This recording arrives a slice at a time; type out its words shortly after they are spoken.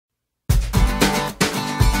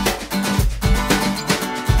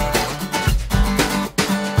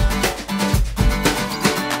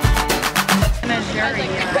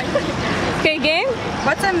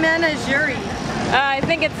menagerie? I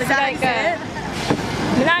think it's like a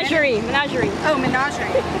menagerie. Menagerie. Oh, menagerie.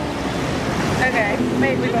 Okay.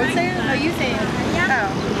 Wait, we both say it? Oh, you say it. Oh.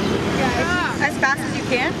 Yeah. As fast as you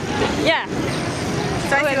can? Yeah.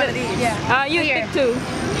 So I see one of these. Yeah. You pick two.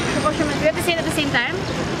 We have to say it at the same time?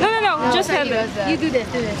 No. Just have it. You do this.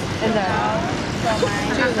 And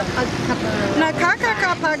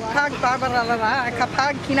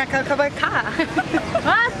kapag kinakakabag ka.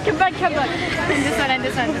 What? Kabag. This one and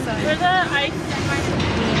this one. Where's the ice?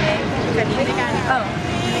 Oh.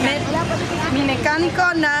 Mekaniko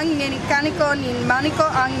ng mekaniko ni maniko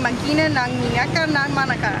ang makina ng minaka ng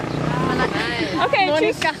manaka. Okay,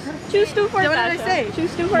 choose two for What Tasha. did I say?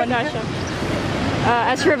 Choose two for Tasha.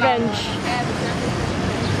 As revenge.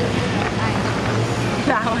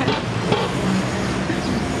 That one.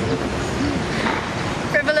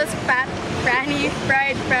 Frivolous, fat, franny,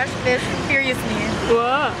 fried, fresh fish, furiously.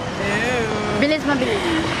 Whoa. Bilis mabilis.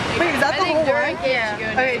 Wait, is that the whole word? Yeah.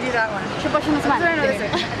 Okay, do that one.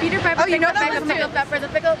 Peter Piper you know picked that a one bag of pickled peppers. A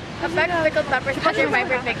bag of pickled peppers. Peter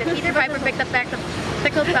Piper picked it. Peter Piper picked a bag of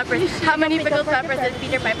pickled peppers. How many pickled peppers did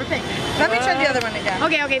Peter Piper pick? Let me try the other one again.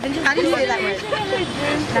 Okay, then just... How do you say that word?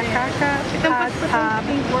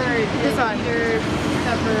 word. This one. Peter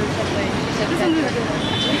Pepper something.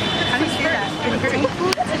 How do you say that?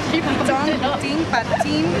 Pitong,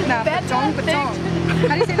 pating, na patong.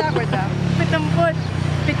 How do you say that word though? Pitamput.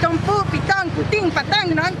 Pitompu, pitang, puting,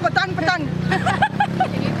 patang, nang, patang.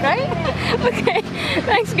 Right? Okay.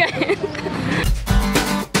 Thanks, guys.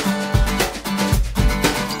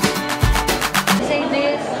 Say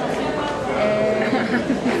this.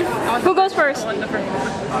 Who goes first? It's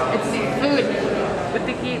food.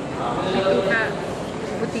 Butiki. Bituka.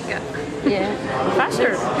 Butika. Yeah.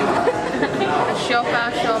 Faster.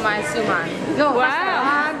 Shofao, shomai, suman. Go.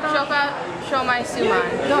 Wow. Shofao, shomai, suman.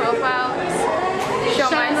 Shofao,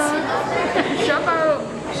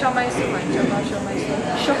 shomai, shomai, suman.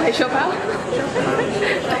 Shofao.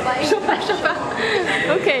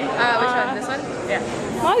 Okay. Which one? This one? Yeah.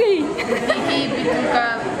 Molly. Butiki, bituka,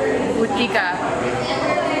 butika.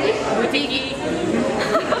 Butiki.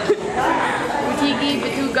 Butiki,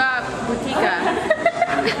 bituka, butika.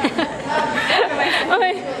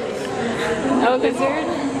 Okay. Oh, concerned?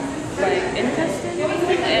 Like intestine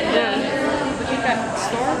and butika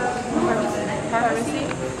store pharmacy.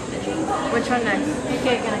 Which one next?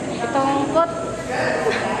 Okay, Pitamput.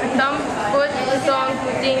 Pitamput, putong,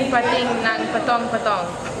 puting, pating, nang, patong.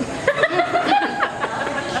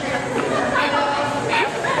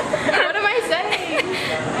 What am I saying?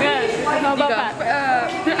 Good. How about that?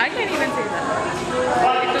 I can't even say that.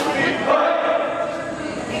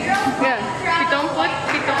 Good. Pitamput,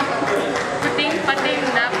 puting, pating,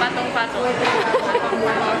 na, patong.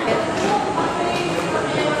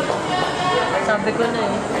 Sabi ko na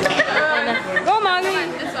eh. Go, Molly.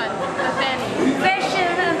 This one, the fanny.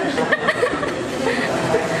 Fashion.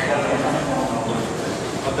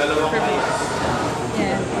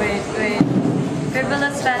 Yeah, wait.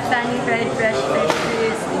 Frivolous fat fanny fried fresh fish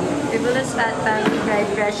furiously. Frivolous fat fanny fried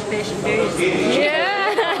fresh fish furiously.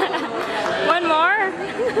 Yeah. One more.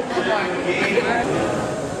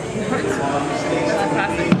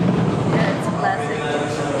 Classic. Yeah, it's a classic.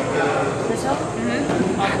 This one?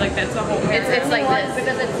 Like that's a whole. It's like this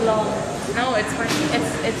because it's long. No, it's fine.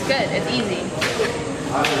 It's good. It's easy.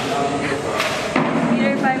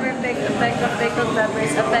 Peter Piper picked a peck of pickled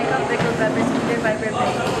peppers. A peck of pickled peppers. Peter Piper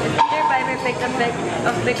picked. If Peter Piper picked a peck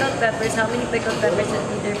of pickled peppers, how many pickled peppers did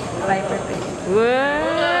Peter Piper pick?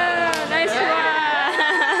 Whoa. Nice one.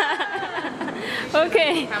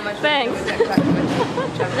 Okay. Thanks.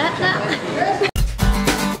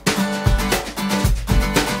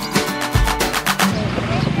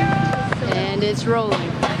 And it's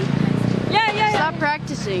rolling. Yeah. Stop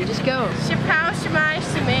practicing. Just go. Shapao, shemai,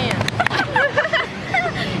 sheman.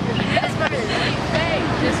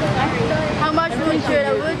 How much wood should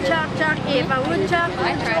a woodchuck chuck if a woodchuck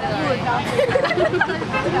would chop wood?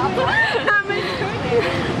 How much?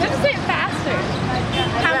 Just say it faster.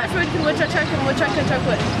 How much wood can woodchuck chuck and woodchuck can chuck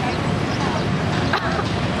wood?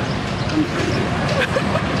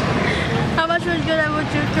 How much wood should a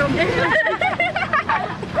woodchuck chop?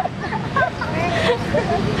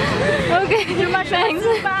 Okay. Thanks.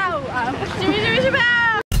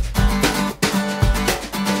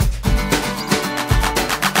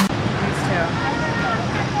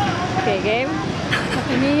 Okay, game?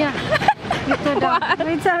 Mia. Ito daw.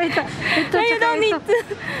 Wait. No, you don't need to.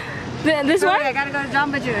 This one? I gotta go to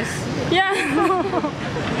Jamba Juice. Yeah.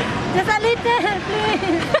 Just a little,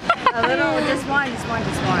 please. A little, just one. This one?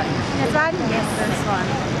 Yes. This one.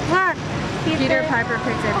 What? Peter Piper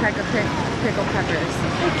picked a peck of pickled peppers.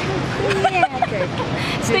 Yeah. Okay.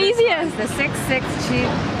 It's the easiest. The 6'6" cheap.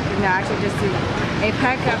 No, actually, just do a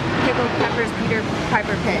peck of pickled peppers. Peter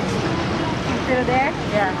Piper picked. Still there?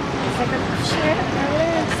 Yeah. Second. Sure.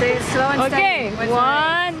 Say it slow and Okay, steady.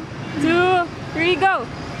 What's 1, 2, 3, go.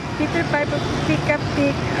 Peter Piper pick a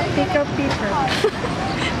paper.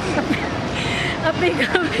 A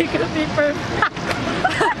pick a paper.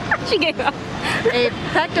 She gave up. a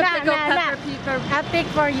peck of No, pickled no, no. pepper peeper. I'll pick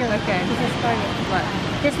for you. Okay. This is for you. What?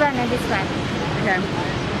 This one and this one. Okay.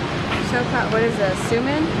 What is this?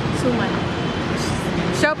 Suman? Suman.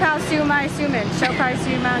 Shopao Sumai Suman. Shopao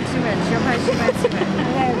Suman Suman. Shopao Suman Suman.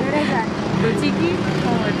 Okay, where is that? Butiki?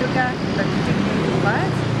 Butuka? Butiki?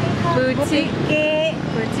 What? Butiki.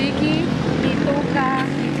 Butiki. Bituka.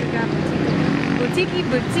 Butiki.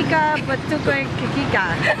 Butika. Butuka. Kikika.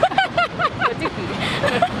 Butiki.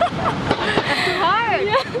 Hard.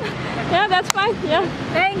 Yeah, that's fine. Yeah.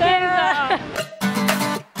 Thank you.